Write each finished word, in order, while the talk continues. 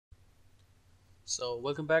So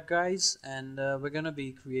welcome back guys, and we're gonna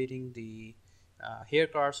be creating the hair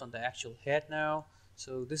cards on the actual head now.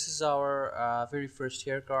 So this is our very first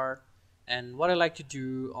hair card, and what I like to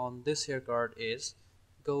do on this hair card is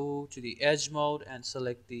go to the edge mode and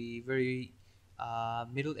select the very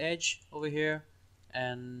middle edge over here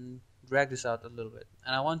and drag this out a little bit,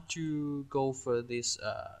 and I want to go for this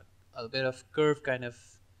a bit of curve kind of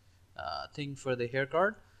thing for the hair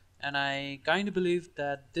card, and I kind of believe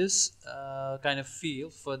that this kind of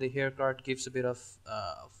feel for the hair card gives a bit of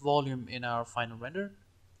volume in our final render.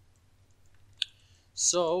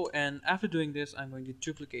 So, and after doing this, I'm going to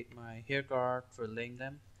duplicate my hair card for laying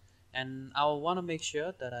them, and I'll want to make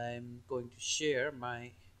sure that I'm going to share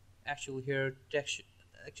my actual hair texture,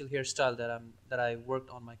 actual hairstyle that I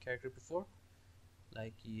worked on my character before.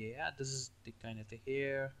 Like, yeah, this is the kind of the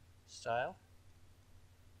hair style.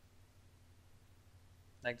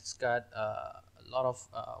 Like, it's got a lot of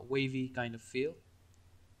wavy kind of feel,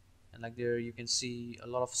 and like there you can see a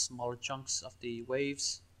lot of smaller chunks of the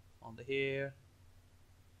waves on the hair.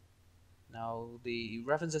 Now the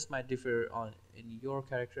references might differ on in your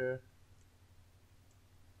character,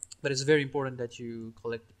 but it's very important that you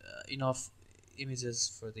collect enough images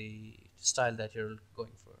for the style that you're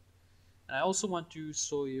going for. And I also want to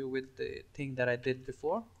show you with the thing that I did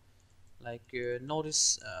before. Like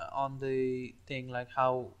notice on the thing like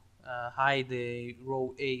how high the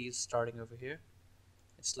row A is starting over here.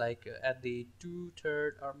 It's like at the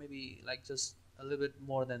 2/3, or maybe like just a little bit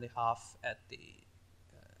more than the half at the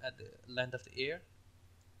length of the ear.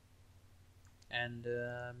 And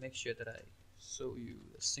make sure that I show you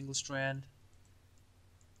a single strand,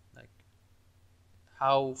 like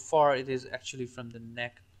how far it is actually from the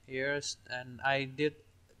neck here. And I did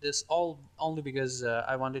this all only because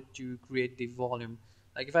I wanted to create the volume.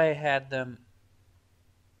 Like if I had them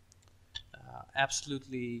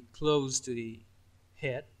absolutely close to the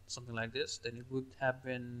head, something like this, then it would have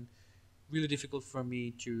been really difficult for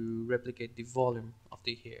me to replicate the volume of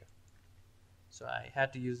the hair. So I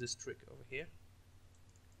had to use this trick over here.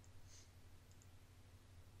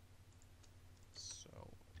 So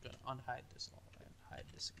I'm gonna unhide this all and hide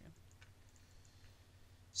this again.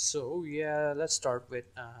 So yeah, let's start with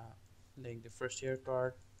laying the first hair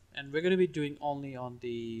card, and we're going to be doing only on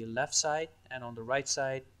the left side, and on the right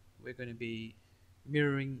side we're going to be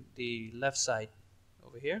mirroring the left side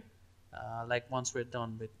over here, like once we're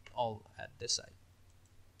done with all at this side.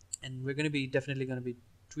 And we're going to be definitely going to be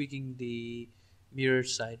tweaking the mirror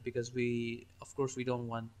side, because we of course we don't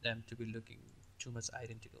want them to be looking too much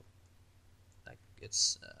identical, like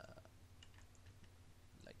it's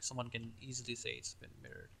like someone can easily say it's been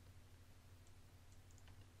mirrored.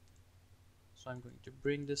 So I'm going to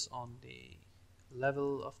bring this on the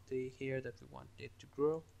level of the hair that we want it to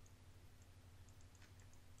grow,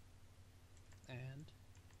 and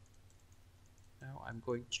now I'm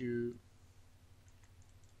going to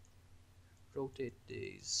rotate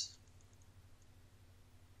these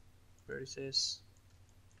vertices.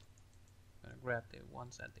 I'm gonna grab the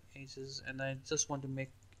ones at the edges, and I just want to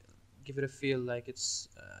give it a feel like it's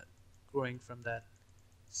growing from that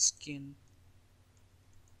skin,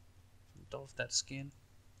 from top of that skin.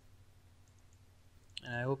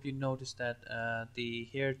 And I hope you noticed that the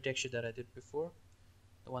hair texture that I did before,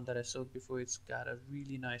 the one that I showed before, it's got a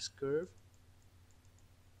really nice curve.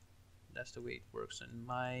 That's the way it works in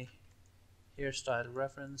my hairstyle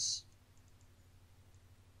reference.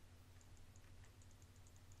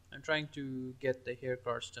 I'm trying to get the hair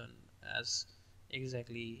cards done as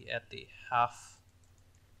exactly at the half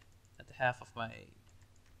of my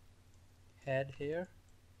head here.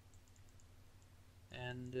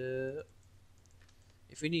 And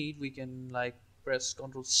if we need, we can like press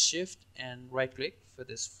Ctrl Shift and right click for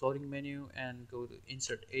this floating menu and go to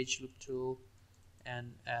Insert Edge Loop tool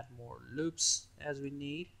and add more loops as we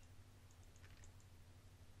need,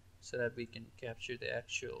 so that we can capture the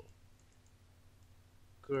actual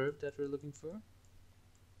curve that we're looking for.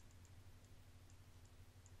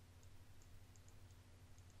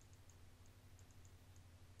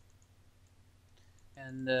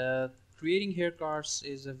 And creating hair cards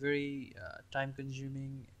is a very time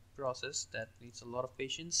consuming process that needs a lot of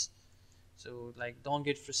patience. So like don't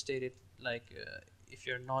get frustrated, like if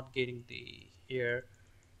you're not getting the hair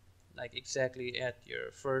like exactly at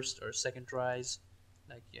your first or second tries.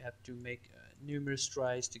 Like you have to make numerous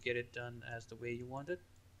tries to get it done as the way you want it.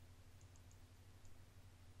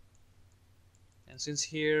 And since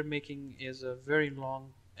hair making is a very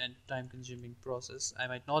long and time consuming process, I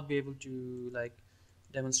might not be able to like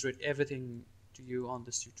demonstrate everything to you on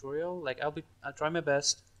this tutorial. Like I'll try my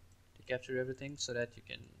best to capture everything so that you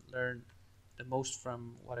can learn the most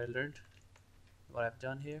from what I learned what I've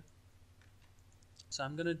done here. So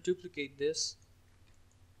I'm gonna duplicate this,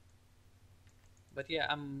 but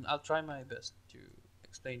yeah, I'll try my best to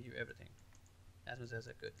explain you everything as much as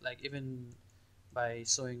I could, like even by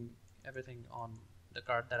showing everything on the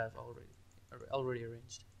card that I've already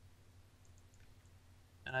arranged.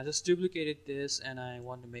 And I just duplicated this, and I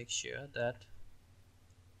want to make sure that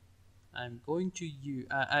I'm going to use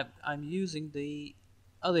I'm using the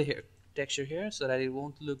other hair texture here so that it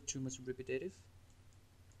won't look too much repetitive.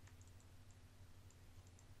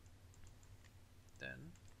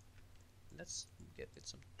 Then let's get with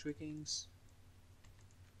some tweakings.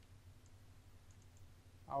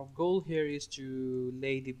 Our goal here is to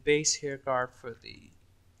lay the base hair card for the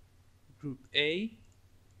group A,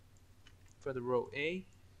 for the row A,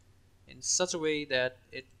 in such a way that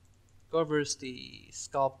it covers the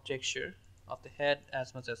scalp texture of the head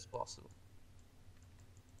as much as possible.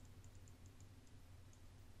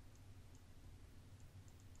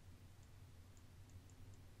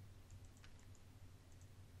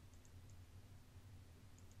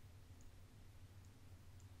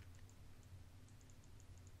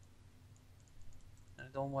 And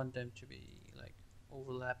I don't want them to be like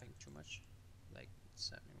overlapping too much, like it's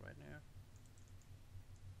happening right now.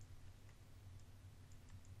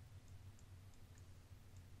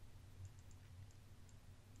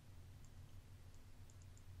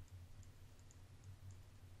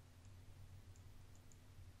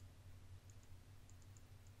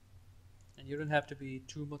 And you don't have to be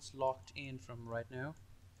too much locked in from right now,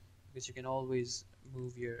 because you can always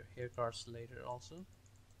move your hair cards later also.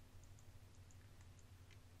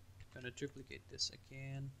 I'm gonna duplicate this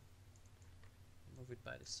again, move it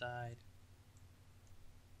by the side,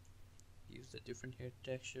 use a different hair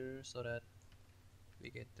texture so that we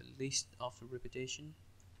get the least of the repetition.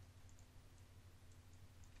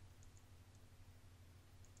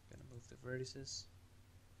 Gonna move the vertices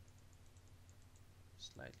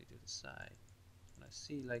slightly to the side. And I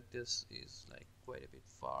see like this is like quite a bit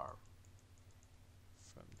far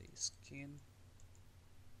from the skin.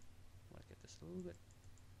 I want to get this a little bit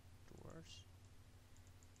towards.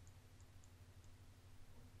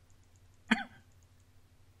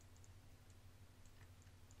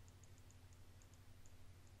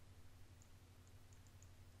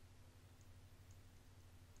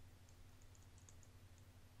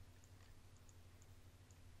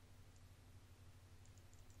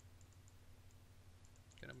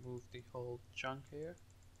 Gonna move the whole chunk here.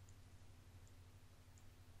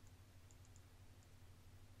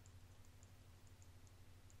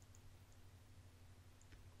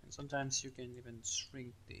 And sometimes you can even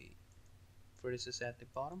shrink the vertices at the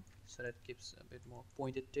bottom so that it gives a bit more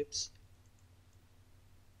pointed tips.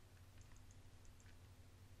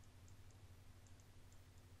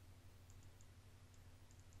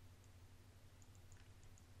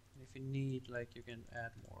 And if you need, like, you can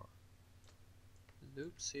add more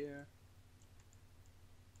loops here,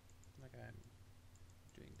 like I'm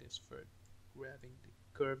doing this for grabbing the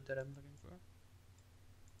curve that I'm looking for.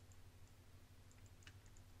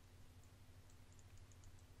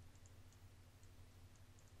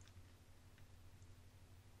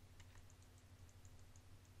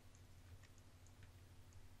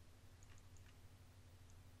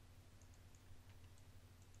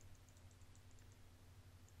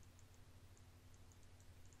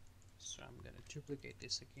 So I'm gonna duplicate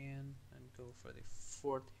this again and go for the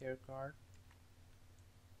fourth hair card.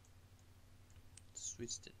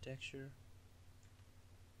 Switch the texture.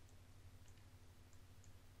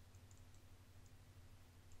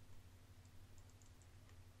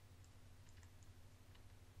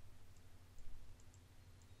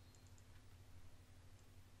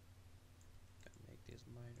 Gonna make these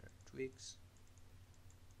minor tweaks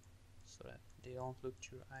so that they don't look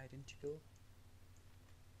too identical.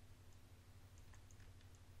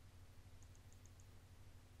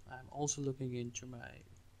 I'm also looking into my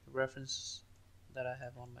references that I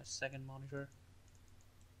have on my second monitor,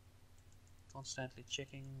 constantly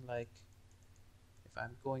checking like if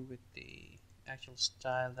I'm going with the actual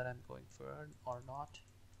style that I'm going for or not.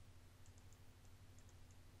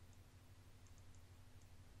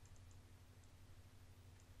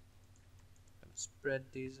 I'm gonna spread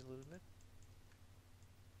these a little bit.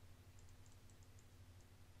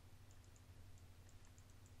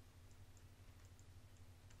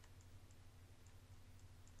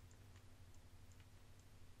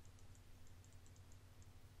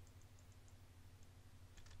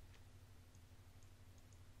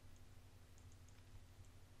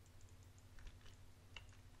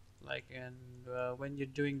 Like, and when you're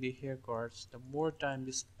doing the hair cards, the more time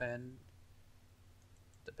you spend,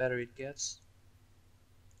 the better it gets.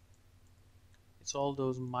 It's all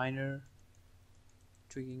those minor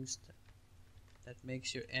tweakings that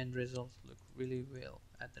makes your end result look really well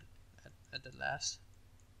at the last.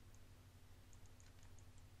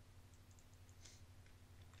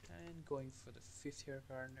 And going for the fifth hair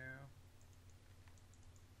card now.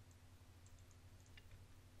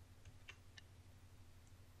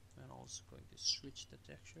 And also going to switch the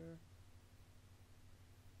texture.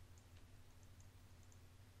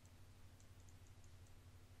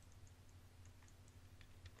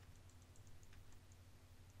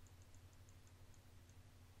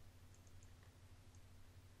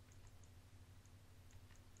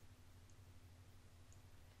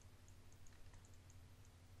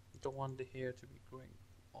 You don't want the hair to be growing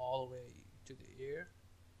all the way to the ear,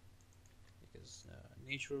 because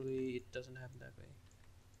naturally it doesn't happen that way.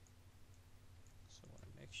 So I want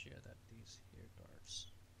to make sure that these hair cards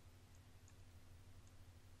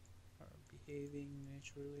are behaving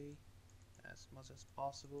naturally as much as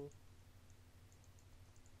possible.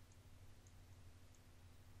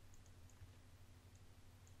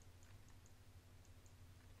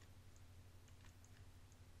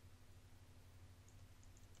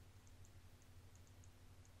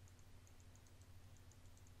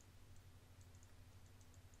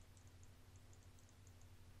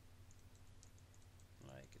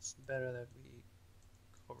 Like, it's better that we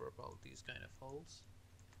cover up all these kind of holes.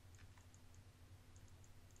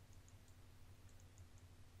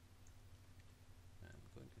 I'm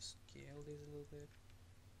going to scale these a little bit.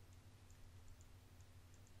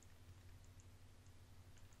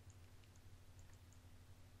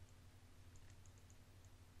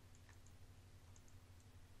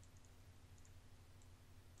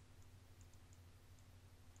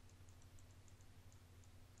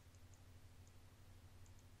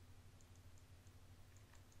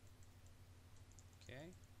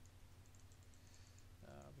 Okay.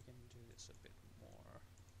 We can do this a bit more.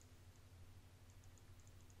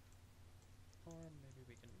 Or maybe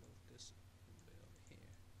we can move this a bit over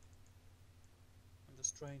here. I'm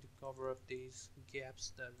just trying to cover up these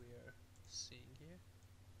gaps that we are seeing here.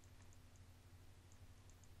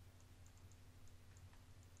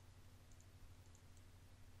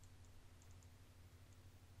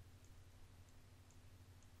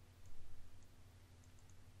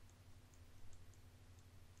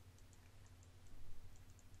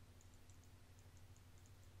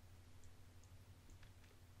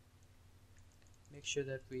 Make sure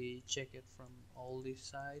that we check it from all these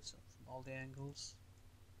sides, from all the angles.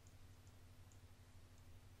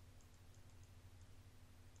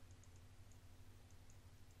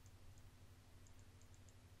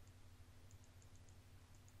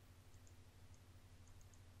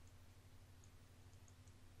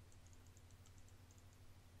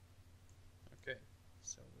 Okay,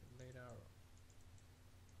 so we laid our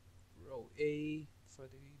row A for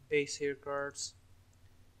the base hair cards.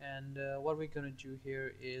 And what we're going to do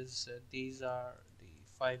here is these are the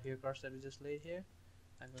 5 hair cards that we just laid here.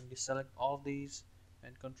 I'm going to select all of these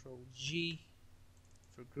and Control G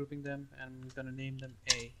for grouping them, and I'm going to name them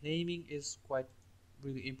A. Naming is quite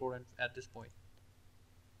really important at this point,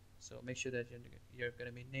 so make sure that you're going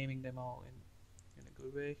to be naming them all in a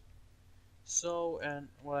good way. So, and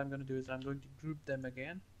what I'm going to do is I'm going to group them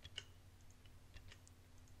again,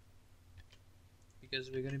 because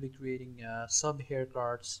we're going to be creating sub hair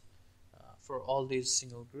cards for all these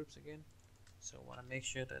single groups again. So I want to make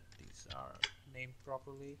sure that these are named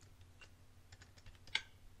properly.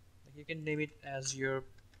 Like, you can name it as your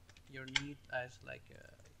need, as like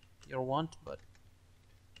your want, but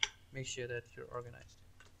make sure that you're organized.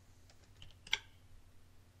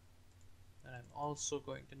 And I'm also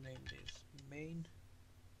going to name this main.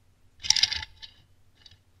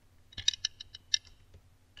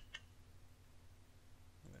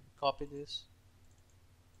 I'm going to copy this.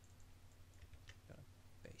 I'm going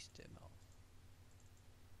to paste them out.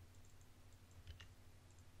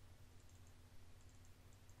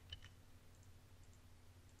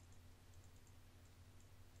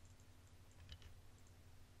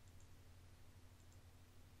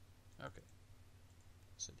 Okay,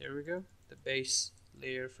 so there we go, the base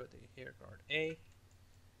layer for the hair card A,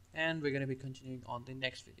 and we're going to be continuing on the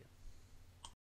next video.